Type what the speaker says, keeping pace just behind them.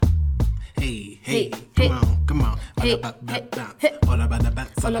Hey, Hey, come on. All Hey, about the hey, bounce. hey. All about the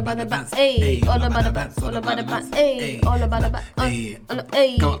bounce. All about the bounce, ayy. All about the bounce, all about the bounce, ayy. All about the bounce,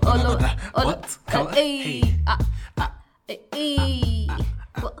 ayy. Come on, All about what? Come on. Hey. ayy.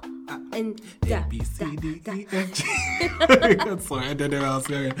 And A, B, C, D, E, F, G. Sorry, I don't know how I was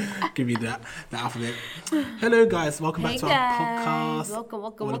going to give you the alphabet. Hello, guys. Welcome back to our podcast.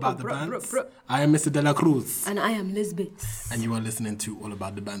 Welcome. All About the Bands. I am Mr. Dellacruz. And I am Lizbiz. And you are listening to All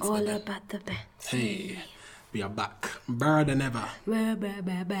About the Bands. All about the bands. Hey, we are back. Better than ever. We're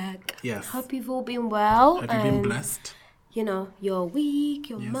back. Yes. Hope you've all been well. Have you been blessed? You know, your week,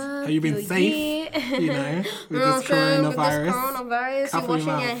 your month, Have you been your safe? year. You know, with this coronavirus. You're washing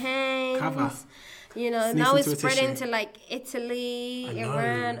your hands. Cover. You know, now it's spreading to like Italy,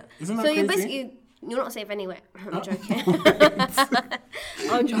 Iran. Isn't that so crazy? you're basically, you're not safe anywhere. I'm joking.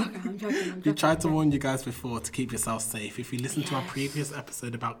 I'm joking. We tried to warn you guys before to keep yourself safe. If you listen to our previous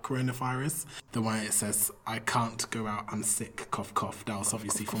episode about coronavirus, the one it says, I can't go out, I'm sick, cough, cough. That was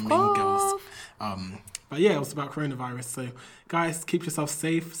obviously from Mean Girls. But yeah, it was about coronavirus. So guys, keep yourself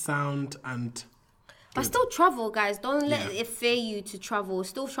safe, sound, and But still travel, guys. Don't let it fear you to travel.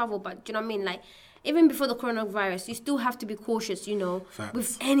 Still travel, but do you know what I mean? Like, even before the coronavirus, you still have to be cautious, you know, Facts.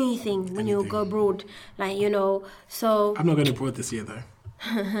 with anything when you go abroad. Like, you know, so... I'm not going abroad this year, though.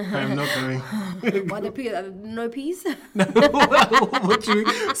 I'm not going. What, no peas? No, what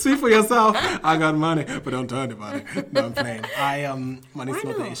you see for yourself? I got money, but don't tell anybody. No, I'm playing. Money's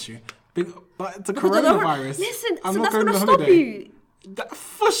not the issue. But it's a coronavirus. Listen, I'm so not that's going going to on stop holiday. you.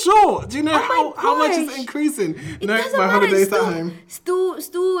 For sure. Do you know how much gosh. it's increasing? It No, doesn't my matter. holidays at home.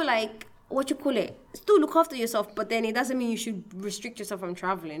 Still, like, what you call it? Still look after yourself, but then it doesn't mean you should restrict yourself from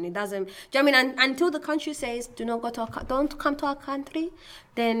traveling. It doesn't. Do you know what I mean? Until the country says don't come to our country,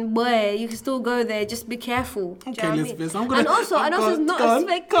 then boy, you can still go there. Just be careful. Do you know what I mean? Lizbiz, And also it's not a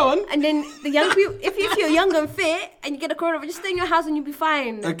fake. Go on. And then the young people, if you're young and fit and you get a coronavirus, just stay in your house and you'll be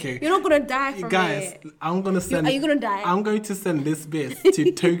fine. Okay. You're not gonna die from Guys, it. I'm gonna send. Are you gonna die? I'm going to send Lizbiz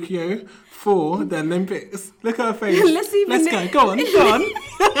to Tokyo for the Olympics. Look at her face. Let's see if Go on.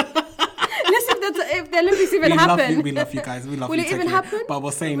 Let's see if the Olympics even happen. We love you guys. We love Will you. it even Tokyo. happen? But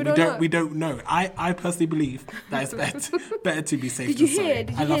we're saying we don't know. I personally believe that it's better to be safe. Did you than sorry. hear?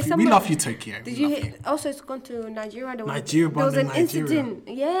 Did I you love hear you. We love you, Tokyo. Did you hear? Also, it's gone to Nigeria. There was an Nigeria. incident.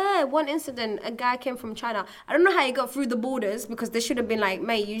 Yeah, one incident. A guy came from China. I don't know how he got through the borders because they should have been like,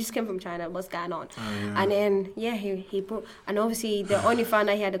 mate, you just came from China. What's going on? And then, he brought... And obviously, they only found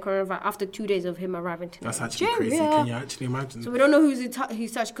out he had the coronavirus after 2 days of him arriving to That's Nigeria. actually crazy. Can you actually imagine? So we don't know who's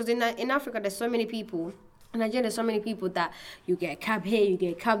touched because in Africa, there's so many people. In Nigeria, there's so many people that you get a cab here, you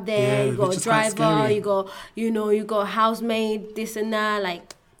get a cab there, you got a driver, you got a housemaid, this and that,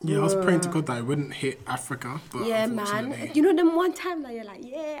 like... Yeah, I was praying to God that it wouldn't hit Africa. But yeah, man. You know, them one time that you're like,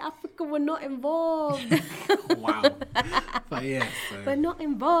 Africa, we're not involved. Wow. But yeah. So we're not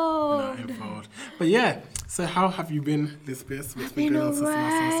involved. But yeah, so how have you been, Lizbiz? What's been going on since the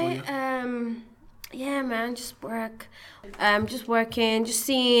last time I saw you? Yeah, man, just work. Just working, just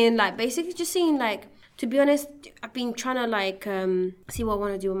seeing, like, to be honest, I've been trying to, like, see what I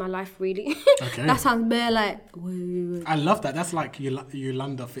want to do with my life, really. Okay. That sounds bare, like, wait. I love that. That's like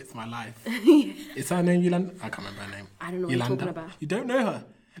Yolanda fits my life. Is her name Yolanda? I can't remember her name. I don't know what you're talking about. You don't know her?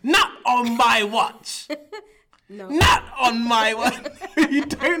 Not on my watch. No. Not on my watch. You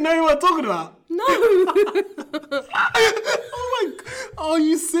don't know who I'm talking about? No. Oh my God. Are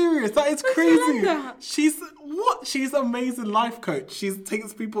you serious? That is crazy. Yolanda? She's an amazing life coach. She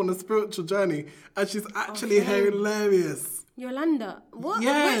takes people on a spiritual journey and she's actually hilarious. Yolanda. What?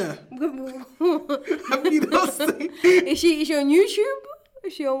 Yeah. Have you not seen? Is she on YouTube?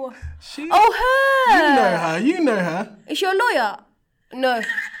 Is she on what? Her. Her. You know her. Is she a lawyer? No. On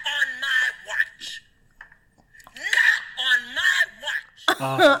my watch. Not on my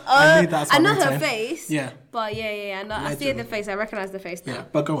watch. I knew that's I know one her time. face. Yeah. But yeah. I know. I see the face. I recognize the face now. Yeah,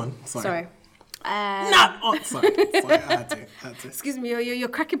 but go on. Sorry. Not on. Sorry, I had to. Excuse me, you're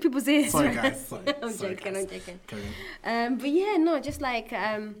cracking people's ears. Sorry, right? guys. Sorry. I'm Sorry, joking. guys. I'm joking. Carry on. But yeah, no, just like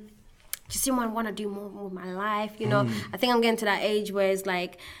just see what I want to do more with my life. You know, I think I'm getting to that age where it's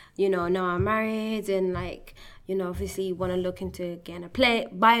like, you know, now I'm married and like, you know, obviously you want to look into getting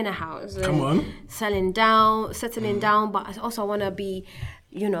buying a house. Come on. Settling down. But also I want to be,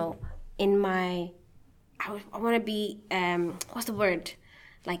 you know, I want to be, what's the word?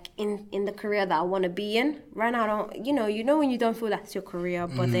 Like in the career that I want to be in. Right now, I don't, you know when you don't feel that's your career,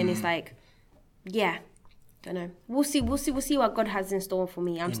 but then it's like, yeah, don't know. We'll see what God has in store for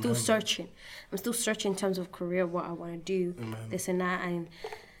me. I'm still searching in terms of career, what I want to do, this and that, and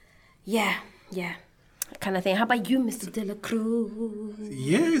yeah. kind of thing. How about you, Mr. Dellacruz?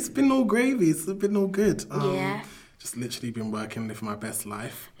 Yeah, it's been all gravy. It's been all good. Yeah. Just literally been working, living my best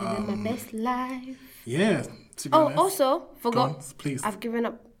life. Living my best life. Yeah, to be honest. Also, forgot. Go on, please. I've given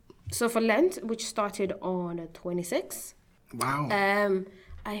up. So for Lent, which started on the 26th, Wow.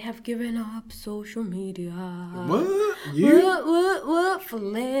 I have given up social media. What? You? What for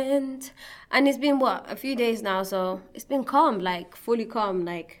Lent? And it's been, a few days now, so it's been calm, like, fully calm,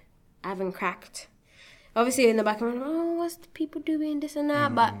 like, I haven't cracked. Obviously, in the back of my mind, what's the people doing, this and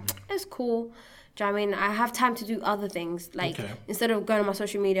that, but it's cool. Do you know what I mean? I have time to do other things, like, instead of going on my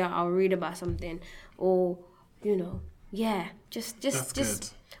social media, I'll read about something, or, just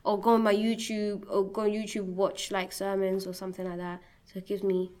or go on my YouTube, watch, like, sermons or something like that. So it gives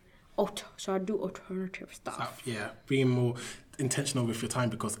me, so I do alternative stuff. Being more intentional with your time,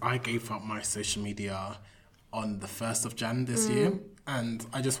 because I gave up my social media on the 1st of Jan this year, and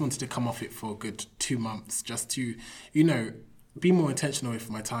I just wanted to come off it for a good 2 months just to, be more intentional with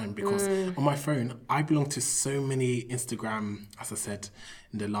my time, because on my phone, I belong to so many Instagram, as I said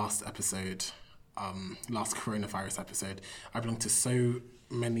in the last episode, last coronavirus episode, I belong to so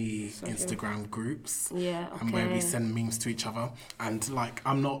many Instagram groups and where we send memes to each other, and like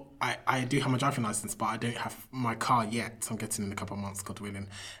I do have my driving license, but I don't have my car yet. I'm getting in a couple of months, God willing.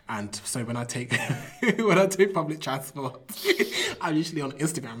 And so when I take public transport, I'm usually on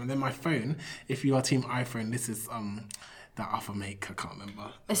Instagram, and then my phone, if you are team iPhone, this is that other make, I can't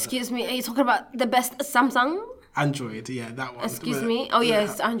remember. Excuse me, are you talking about the best Samsung? Android, yeah, that one. Excuse me? Oh, yeah,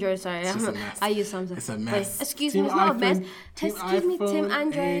 it's Android, sorry. It's just a mess. I use Samsung. It's a mess. Wait, excuse team me, it's not iPhone, a mess. Team Excuse me, iPhone, Team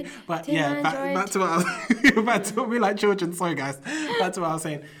Android. But Team Android. back to what I was, back to we're like children, sorry guys. Back to what I was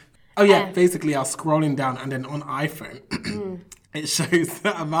saying. Oh yeah, basically I was scrolling down, and then on iPhone, it shows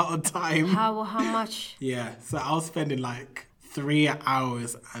the amount of time. How much? Yeah, so I was spending like 3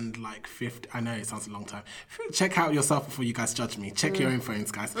 hours and like 50. I know it sounds a long time. Check out yourself before you guys judge me. Check your own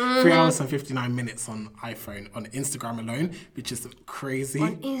phones, guys. 3 hours and 59 minutes on iPhone on Instagram alone, which is crazy.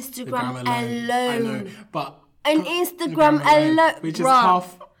 On Instagram alone. I know, but on Instagram alone, which is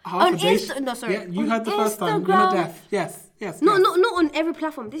half on a day. No, sorry. Yeah, you on heard the first time. You're Instagram. not deaf. Yes. No, not on every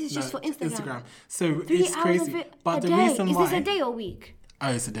platform. This is just for Instagram. So 3 it's hours crazy. of it But a the day. reason Is why this a day or a week? Oh,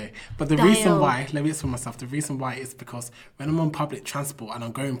 it's a day. But the reason why, let me explain myself. The reason why is because when I'm on public transport and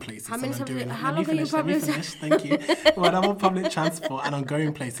I'm going places, How long are you let me finish. Thank you. When I'm on public transport and I'm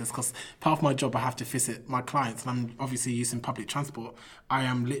going places, because part of my job I have to visit my clients, and I'm obviously using public transport, I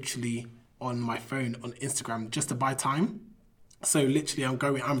am literally on my phone on Instagram just to buy time. So literally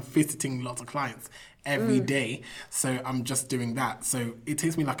I'm visiting lots of clients every day. So I'm just doing that. So it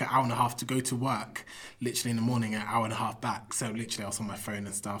takes me like an hour and a half to go to work, literally in the morning, an hour and a half back. So literally I was on my phone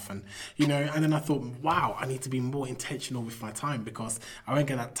and stuff, and and then I thought, wow, I need to be more intentional with my time, because I won't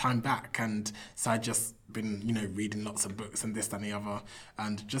get that time back. And so I just been, reading lots of books and this, that, and the other,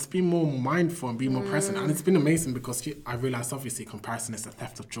 and just be more mindful and be more present. And it's been amazing, because I realised obviously comparison is a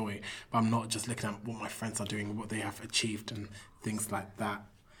theft of joy, but I'm not just looking at what my friends are doing, what they have achieved and things like that.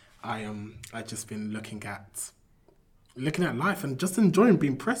 I just been looking at life and just enjoying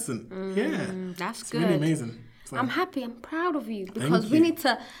being present. That's it's good. Really amazing. So, I'm happy. I'm proud of you, because we need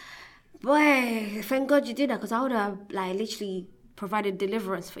to. Boy, thank God you did that, because I would have literally provided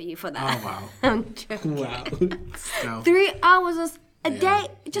deliverance for you for that. Oh wow! I'm joking. Wow. 3 hours a day,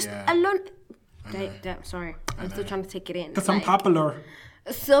 just alone. Sorry, I'm still trying to take it in. Because I'm popular.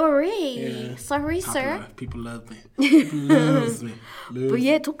 Sorry, sorry, Popular. sir. People love me. People loves me. But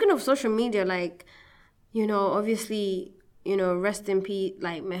yeah, talking of social media, obviously, rest in peace,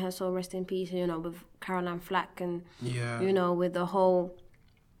 may her soul rest in peace, with Caroline Flack and, with the whole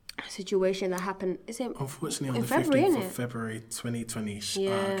situation that happened. Is it unfortunately on the February, 15th of February 2020,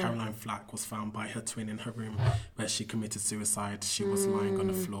 Caroline Flack was found by her twin in her room where she committed suicide. She was lying on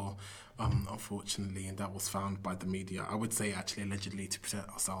the floor, unfortunately, and that was found by the media. I would say actually allegedly, to protect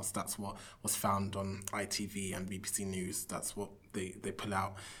ourselves. That's what was found on ITV and BBC News. That's what they pull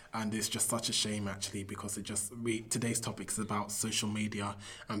out, and it's just such a shame actually, because today's topic is about social media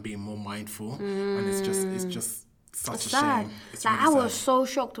and being more mindful, and it's just such a sad. shame. It's really I was sad. so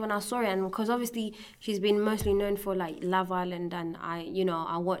shocked when I saw it, and because obviously she's been mostly known for Love Island, and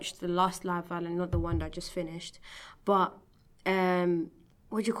I watched the last Love Island, not the one that just finished, but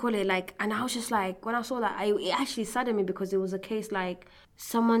what do you call it? And I was just when I saw that, it actually saddened me, because it was a case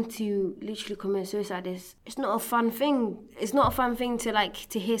someone to literally commit suicide it's not a fun thing. It's not a fun thing to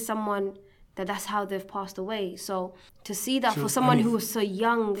to hear someone that's how they've passed away. So to see that for was someone only who was so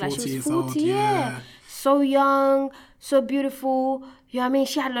young, like she 40 was years 40, old, yeah. yeah. So young, so beautiful. You know what I mean?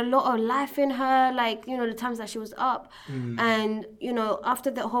 She had a lot of life in her, like, you know, the times that she was up. And, you know, after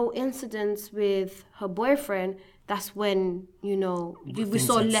the whole incident with her boyfriend, that's when, you know, we Things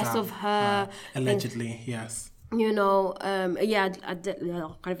saw went less south. of her. Allegedly, yes. You know, yeah, I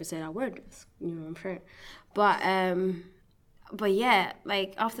can't even say that word. You know, I'm sure. But yeah,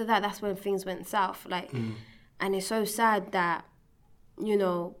 like after that, that's when things went south. Like, and it's so sad that, you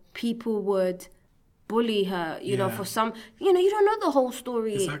know, people would bully her, you know, for some, you know, you don't know the whole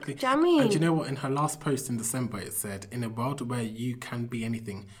story. Exactly. Do you know what I mean? And you know what? In her last post in December, it said, in a world where you can be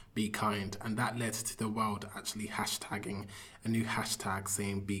anything, be kind. And that led to the world actually hashtagging a new hashtag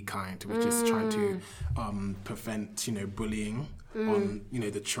saying be kind, which is trying to prevent, you know, bullying on, you know,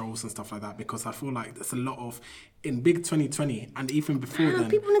 the trolls and stuff like that. Because I feel like there's a lot of, in big 2020 and even before then,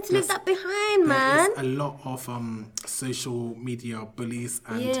 people need to leave that behind, man. There's a lot of social media bullies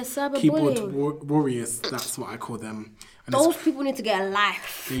and cyberbullying. keyboard warriors. That's what I call them. And Those people need to get a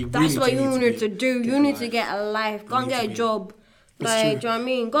life. They That's really what do you need need to to do. You a need to life. get a life. Go and need get to a be- job. It's Like, true. do you know what I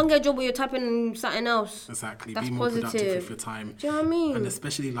mean? Go and get a job where you're typing something else. Exactly. That's Be more productive positive. with your time. Do you know what I mean? And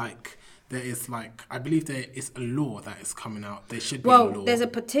especially like there is like I believe there is a law that is coming out. There should be a Well, law. there's a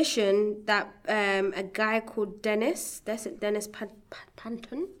petition that a guy called Dennis,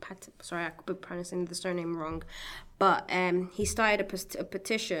 Panton. Sorry, I could be pronouncing the surname wrong, but he started a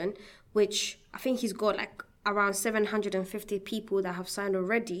petition, which I think he's got like around 750 people that have signed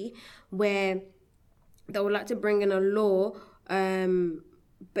already, where they would like to bring in a law,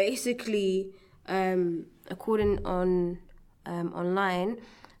 basically, according on online.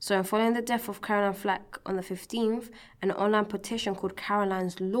 So, following the death of Caroline Flack on the 15th, an online petition called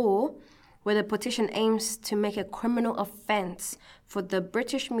Caroline's Law, where the petition aims to make a criminal offence for the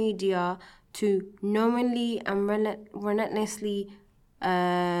British media to knowingly and relentlessly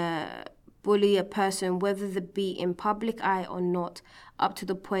bully a person, whether they be in public eye or not, up to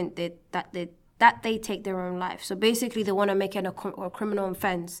the point that they take their own life. So basically, they want to make it a criminal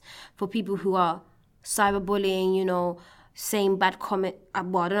offence for people who are cyberbullying, you know, saying bad comment.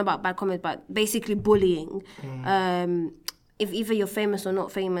 Well, I don't know about bad comments, but basically bullying. If either you're famous or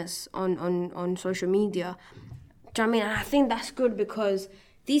not famous on social media. Do you know what I mean? And I think that's good because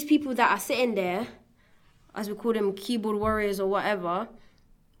these people that are sitting there, as we call them, keyboard warriors or whatever,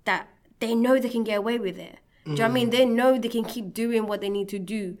 that they know they can get away with it. Do you know what I mean? They know they can keep doing what they need to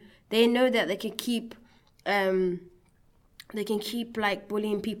do. They know that they can keep like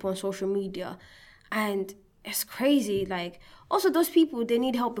bullying people on social media, and it's crazy. Like, also those people, they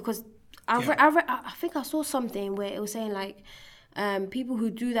need help because I think I saw something where it was saying like people who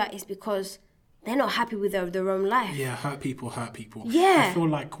do that is because they're not happy with their own life. Yeah, hurt people. Yeah. I feel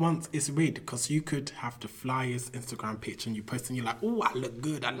like once it's weird because you could have the flyers Instagram picture and you post and you're like, oh, I look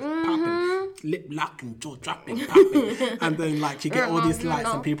good, I look popping, lip locking, jaw dropping, popping. And then like you get all these likes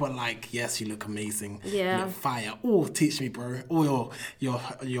and people are like, yes, you look amazing. Yeah. You look fire. Oh, teach me, bro. Oh,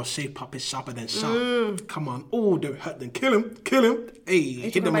 your shape up is sharper than sharp. Come on. Oh, don't hurt them. Kill him. Hey,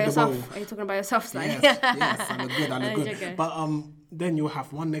 hit them with the ball. Are you talking about yourself, like? Yes, I look good. Okay. But then you'll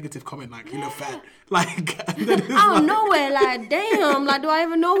have one negative comment like, you look fat. Like, and then it's Out of nowhere, like, damn, like, do I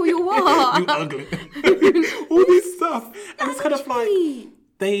even know who you are? you ugly. All this stuff. And it's kind of Literally.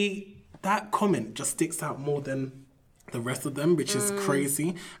 like, that comment just sticks out more than the rest of them, which is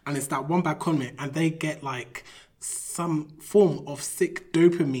crazy. And it's that one bad comment and they get like some form of sick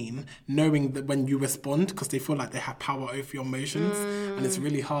dopamine knowing that when you respond because they feel like they have power over your emotions. And it's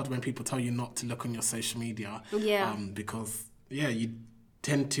really hard when people tell you not to look on your social media. Yeah. Because you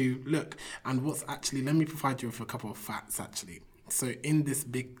tend to look. And what's actually, let me provide you with a couple of facts actually. So in this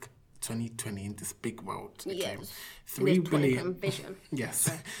big 2020, in this big world, okay, Yes. 3 This billion, vision. yes,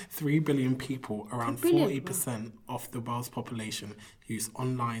 3 billion people, around 40% of the world's population use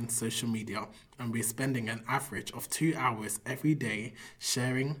online social media, and we're spending an average of 2 hours every day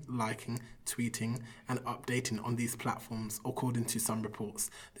sharing, liking, tweeting, and updating on these platforms, according to some reports.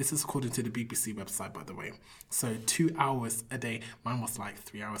 This is according to the BBC website, by the way. So 2 hours a day. Mine was like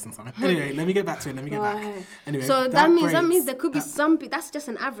 3 hours and something. Anyway, let me get back to it. Anyway, So that means breaks- there could be some people, that's just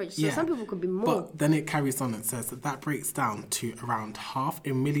an average. So some people could be more. But then it carries on and says that breaks down to around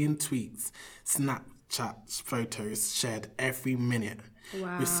 500,000 tweets, Snapchat photos shared every minute.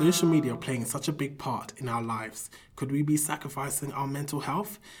 Wow. With social media playing such a big part in our lives, could we be sacrificing our mental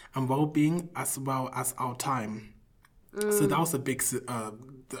health and well-being as well as our time? So that was a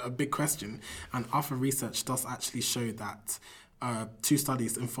big question. And other research does actually show that 2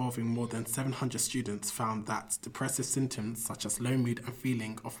 studies involving more than 700 students found that depressive symptoms such as low mood and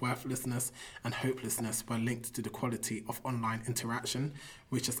feeling of worthlessness and hopelessness were linked to the quality of online interaction,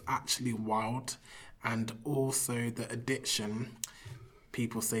 which is actually wild. And also the addiction.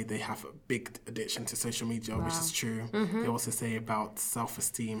 People say they have a big addiction to social media, which is true. They also say about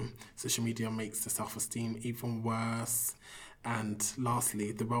self-esteem. Social media makes the self-esteem even worse. And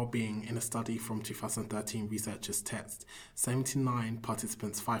lastly, the well-being. In a study from 2013, researchers tested 79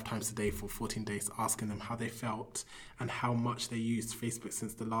 participants 5 times a day for 14 days, asking them how they felt and how much they used Facebook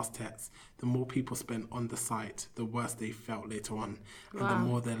since the last test. The more people spent on the site, the worse they felt later on, and the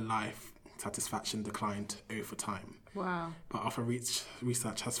more their life satisfaction declined over time. Wow. But other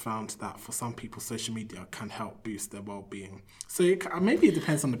research has found that for some people, social media can help boost their well-being. So maybe it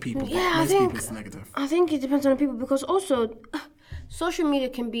depends on the people, but most people it's negative. I think it depends on the people, because also social media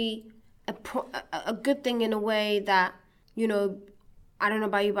can be a good thing in a way that, you know, I don't know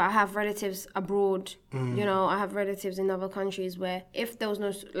about you, but I have relatives abroad. You know, I have relatives in other countries where if there was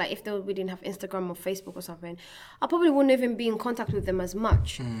no, like, if we didn't have Instagram or Facebook or something, I probably wouldn't even be in contact with them as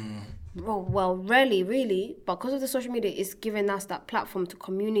much. Well, rarely, really. But because of the social media, it's giving us that platform to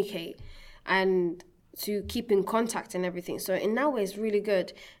communicate and to keep in contact and everything. So in that way, it's really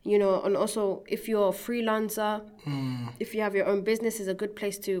good. You know, and also if you're a freelancer, if you have your own business, it's a good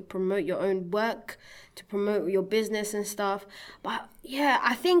place to promote your own work, to promote your business and stuff. But yeah,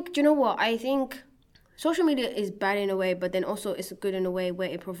 I think, do you know what? I think social media is bad in a way, but then also it's good in a way where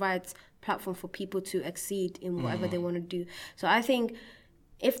it provides platform for people to exceed in whatever they want to do. So I think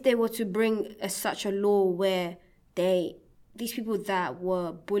if they were to bring such a law where these people that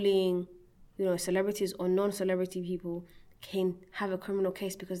were bullying, you know, celebrities or non-celebrity people can have a criminal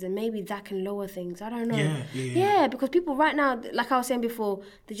case, because then maybe that can lower things. I don't know. Yeah, because people right now, like I was saying before,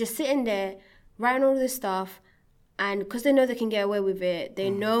 they're just sitting there writing all this stuff, and because they know they can get away with it,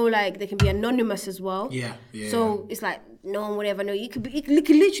 they know, like, they can be anonymous as well. So it's like no one would ever know. It could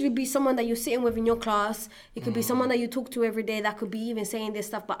literally be someone that you're sitting with in your class. It could be someone that you talk to every day that could be even saying this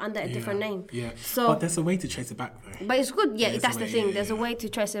stuff, but under a different name. So, but there's a way to trace it back, though. But it's good. Yeah, that's the thing. There's a way to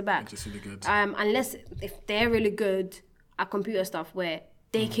trace it back. Which is really good. Unless if they're really good at computer stuff, where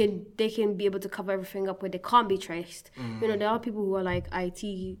they can be able to cover everything up, where they can't be traced. You know, there are people who are like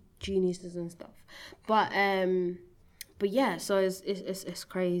IT geniuses and stuff. But yeah, so it's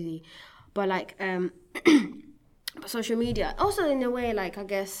crazy. But like but social media also, in a way, like, I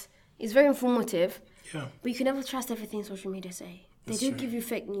guess it's very informative. Yeah. But you can never trust everything social media say. They do give you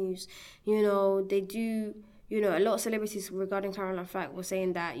fake news. You know, they do. You know, a lot of celebrities regarding Caroline Flack were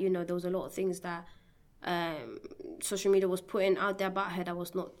saying that, you know, there was a lot of things that social media was putting out there about her that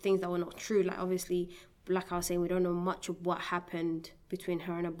was not things that were not true. Like, obviously, like I was saying, we don't know much of what happened between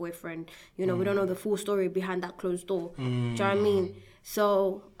her and her boyfriend. You know, we don't know the full story behind that closed door. Do you know what I mean?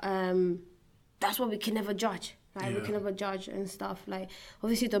 So that's what we can never judge. Like, we can never judge and stuff. Like,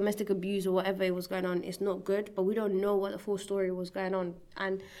 obviously, domestic abuse or whatever it was going on, it's not good, but we don't know what the full story was going on.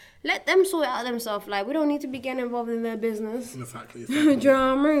 And let them sort it out themselves. Like, we don't need to be getting involved in their business. Exactly. Do you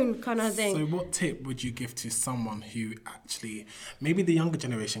know what I mean? Kind of thing. So what tip would you give to someone who actually, maybe the younger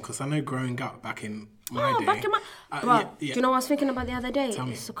generation, because I know growing up back in my day. Back in my... Bro, do you know what I was thinking about the other day? Tell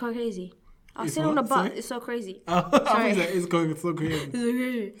me. It's so crazy. I was sitting on the bus. Sorry? It's so crazy. Sorry. It's going so crazy.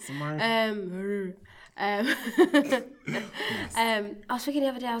 It's so crazy. I was thinking the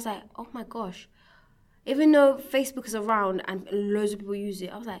other day, I was like, oh my gosh, even though Facebook is around and loads of people use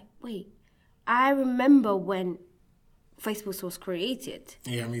it, I was like, wait, I remember when Facebook was created.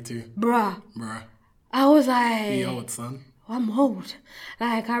 Yeah, me too. Bruh. I was like... Be old, son. I'm old.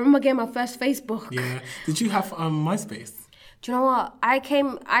 Like, I remember getting my first Facebook. Yeah. Did you have MySpace? Do you know what? I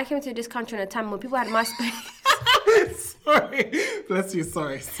came to this country in a time when people had MySpace. Sorry. Bless you.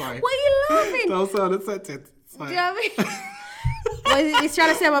 Sorry. Why are you laughing? That was so unaccepted. Do you know what I mean? Well, he's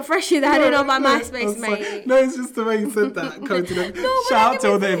trying to say I'm a freshie that I didn't know about MySpace, mate. No, it's just the way you said that. Coming to them. Shout out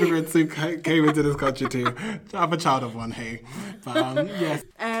to all the immigrants who came into this country too. I'm a child of one, hey. But yes.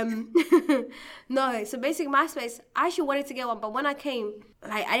 No, so basically MySpace, I actually wanted to get one, but when I came,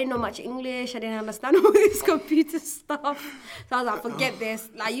 like, I didn't know much English. I didn't understand all this computer stuff. So I was like, forget this.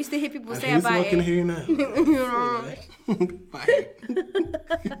 Like, I used to hear people say about it. Who's working here now? You know. Bye.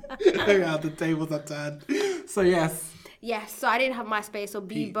 The tables are turned. So yes. Yes, so I didn't have MySpace or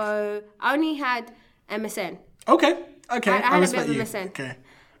Bebo. I only had MSN. Okay. I had a bit of MSN. Okay.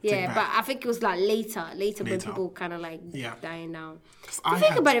 Yeah, but I think it was like later when people kind of like dying down.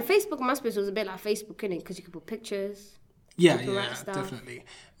 Think about it, Facebook and MySpace was a bit like Facebook, innit? Because you could put pictures. Yeah, definitely.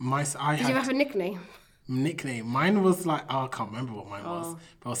 Did you have a nickname? Nickname. Mine was like, I can't remember what mine was,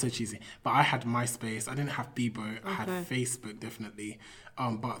 but it was so cheesy. But I had MySpace. I didn't have Bebo. I had Facebook, definitely.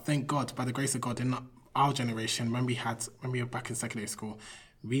 But thank God, by the grace of God, in our generation, when we were back in secondary school,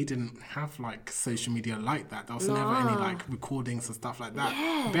 we didn't have like social media like that. There was never any like recordings and stuff like that.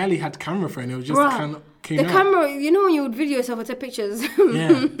 Yeah. Barely had camera phone. It was just kind of came out. Camera, you know when you would video yourself or take pictures?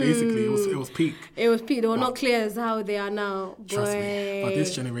 Yeah, basically, it was peak. It was peak. They were not clear as how they are now. Trust me. But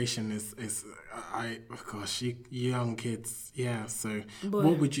this generation is young kids. Yeah. So,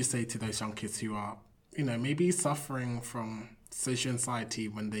 what would you say to those young kids who are, maybe suffering from social anxiety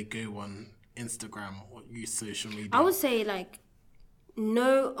when they go on Instagram or use social media? I would say like,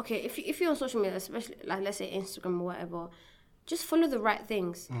 no. Okay, if you're on social media, especially like let's say Instagram or whatever, just follow the right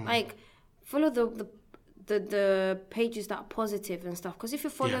things. Like follow the pages that are positive and stuff. Because if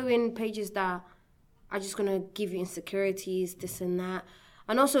you're following pages that are just gonna give you insecurities, this and that.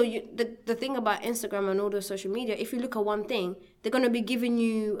 And also, the thing about Instagram and all those social media, if you look at one thing, they're going to be giving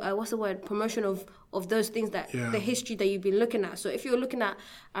you, promotion of those things the history that you've been looking at. So if you're looking at,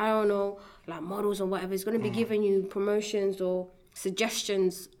 I don't know, like models or whatever, it's going to be giving you promotions or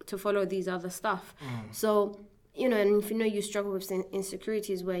suggestions to follow these other stuff. So, and if you struggle with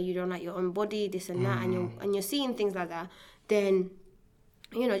insecurities where you don't like your own body, this and that, and you're seeing things like that, then,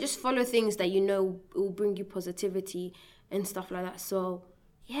 just follow things that will bring you positivity and stuff like that. So,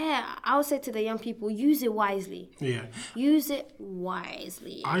 yeah, I would say to the young people, use it wisely. Yeah. Use it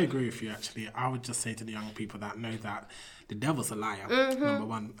wisely. I agree with you, actually. I would just say to the young people that know that the devil's a liar, number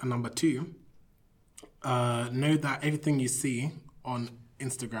one. And number two, know that everything you see on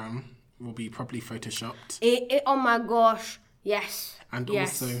Instagram will be properly photoshopped. Oh my gosh. Yes. And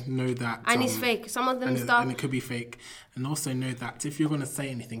also know that... And it's fake. Some of them and it could be fake. And also know that if you're going to say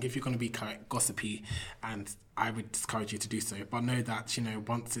anything, if you're going to be gossipy, and I would discourage you to do so, but know that,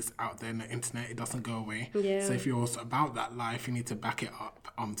 once it's out there on the internet, it doesn't go away. Yeah. So if you're also about that life, you need to back it up,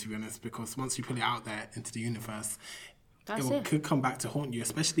 to be honest, because once you put it out there into the universe, could come back to haunt you,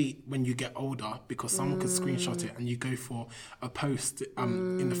 especially when you get older, because someone could screenshot it and you go for a post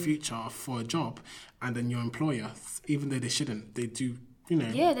in the future for a job, and then your employer, even though they shouldn't, they do,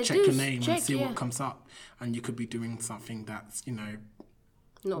 check your name and see what comes up, and you could be doing something that's,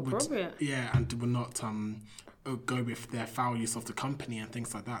 not appropriate. Yeah, and will not go with their foul use of the company and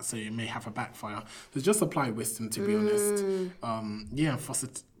things like that, so it may have a backfire. So just apply wisdom, to be honest.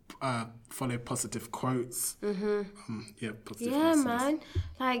 Follow positive quotes. Positive messages. Man.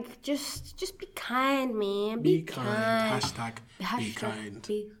 Like, just be kind, man. Be kind. Hashtag be kind.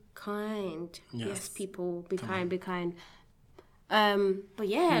 Be kind. Yes, people, be kind, be kind. But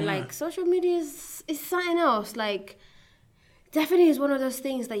like, social media is something else. Like, definitely is one of those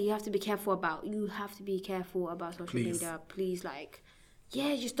things that you have to be careful about. You have to be careful about social media. Please, like,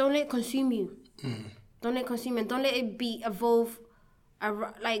 just don't let it consume you. Don't let it consume you. And don't let it evolve.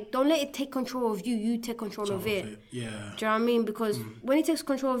 Like, don't let it take control of you. You take control of it. Yeah. Do you know what I mean? Because when it takes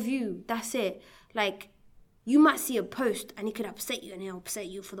control of you, that's it. Like, you might see a post and it could upset you, and it'll upset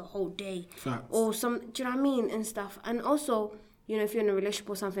you for the whole day. Facts. Or do you know what I mean? And stuff. And also, if you're in a relationship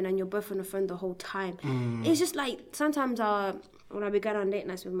or something and you're both on the phone the whole time, it's just like, sometimes when I be going on date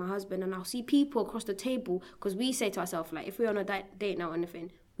nights with my husband, and I'll see people across the table, because we say to ourselves, like, if we're on a date night or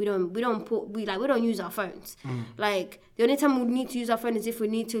anything, we don't use our phones. Like, the only time we need to use our phone is if we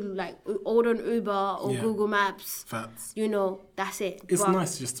need to, like, order an Uber or Google Maps. Facts. That's it. It's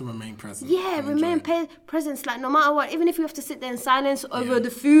nice just to remain present. Yeah, remain present. Like, no matter what, even if we have to sit there in silence over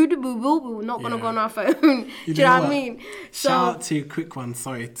the food, we're not gonna go on our phone. Do you know what I mean? Shout out to, quick one,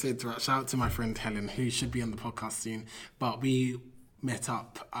 sorry to interrupt. Shout out to my friend Helen, who should be on the podcast soon. But we met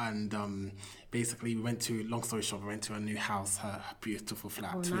up, and basically we went to, long story short, we went to a new house, her beautiful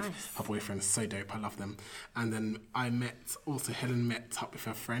flat with her boyfriend. So dope, I love them. And then Helen met up with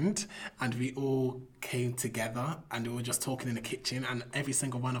her friend, and we all came together, and we were just talking in the kitchen, and every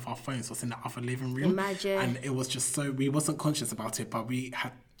single one of our phones was in the other living room. Imagine. And it was just we wasn't conscious about it, but we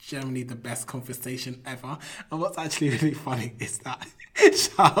had generally the best conversation ever. And what's actually really funny is that,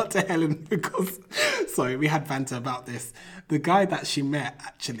 shout out to Helen, because, sorry, we had banter about this. The guy that she met,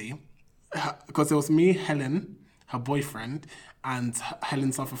 actually, because it was me, Helen, her boyfriend, and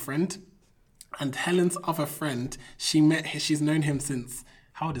Helen's other friend. And Helen's other friend, she's known him since,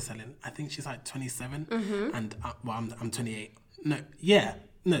 how old is Helen? I think she's like 27, and I'm 28.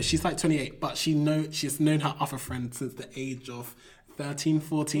 No, she's like 28, but she's known her other friend since the age of 13,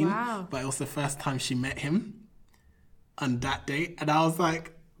 14. Wow. But it was the first time she met him on that date. And I was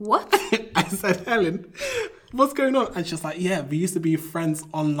like, what? I said, Helen, what's going on? And she's like, yeah, we used to be friends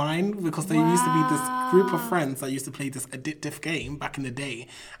online, because there used to be this group of friends that used to play this addictive game back in the day.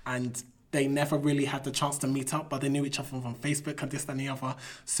 And they never really had the chance to meet up, but they knew each other from Facebook and this and the other.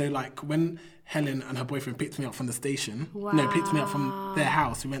 So like when Helen and her boyfriend picked me up from the station, picked me up from their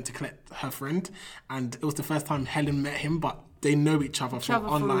house, we went to collect her friend, and it was the first time Helen met him, but they know each other from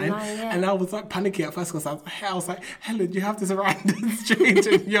online. And I was like panicking at first because I was like, Helen, you have this random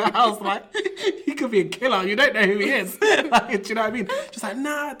stranger in your house, like he could be a killer, you don't know who he is. Like, do you know what I mean? She's like,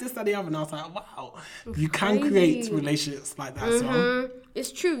 nah, this and the other. And I was like, wow, you can create relationships like that as well.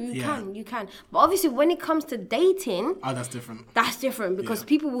 It's true, you can. But obviously when it comes to dating, that's different. That's different because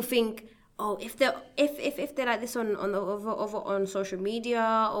people will think, oh, if they're like this on social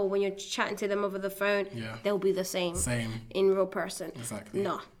media, or when you're chatting to them over the phone, they'll be the same in real person. Exactly.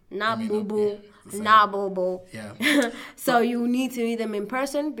 No, not boo boo, not boo boo. Yeah. So you need to meet them in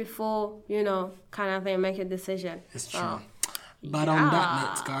person before, kind of thing, make a decision. It's true. But on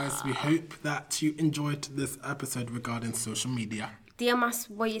that note, guys, we hope that you enjoyed this episode regarding social media. DM us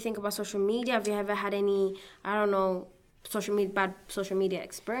what you think about social media. Have you ever had any, bad social media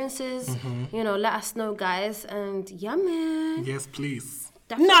experiences? Let us know, guys. And yeah, man. Yes, please.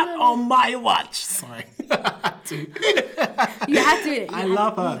 Definitely. Not on my watch. Sorry. You had to. I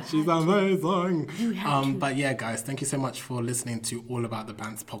love her. She's amazing. But yeah, guys, thank you so much for listening to All About the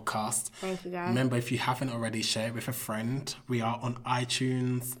Bands podcast. Thank you, guys. Remember, if you haven't already, share it with a friend. We are on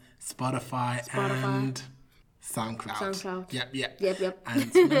iTunes, Spotify. And SoundCloud. Yep.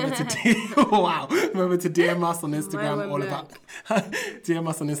 And remember to DM us on Instagram DM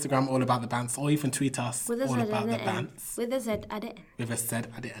us on Instagram all about the bands, or even tweet us all about the bands. With a Z at the end. With a Z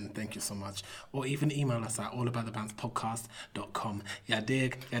at the end. Thank you so much. Or even email us at allaboutthebandspodcast.com.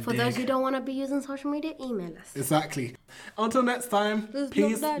 For those who don't want to be using social media, email us. Exactly. Until next time,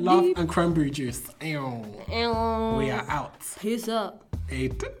 peace, love, and cranberry juice. Ew. We are out. Peace up. You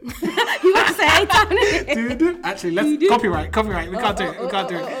want to say Dude. Actually, let's copyright. We can't do it.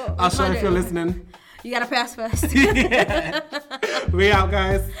 I'll show if you're listening. You gotta pass first. We out,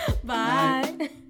 guys. Bye.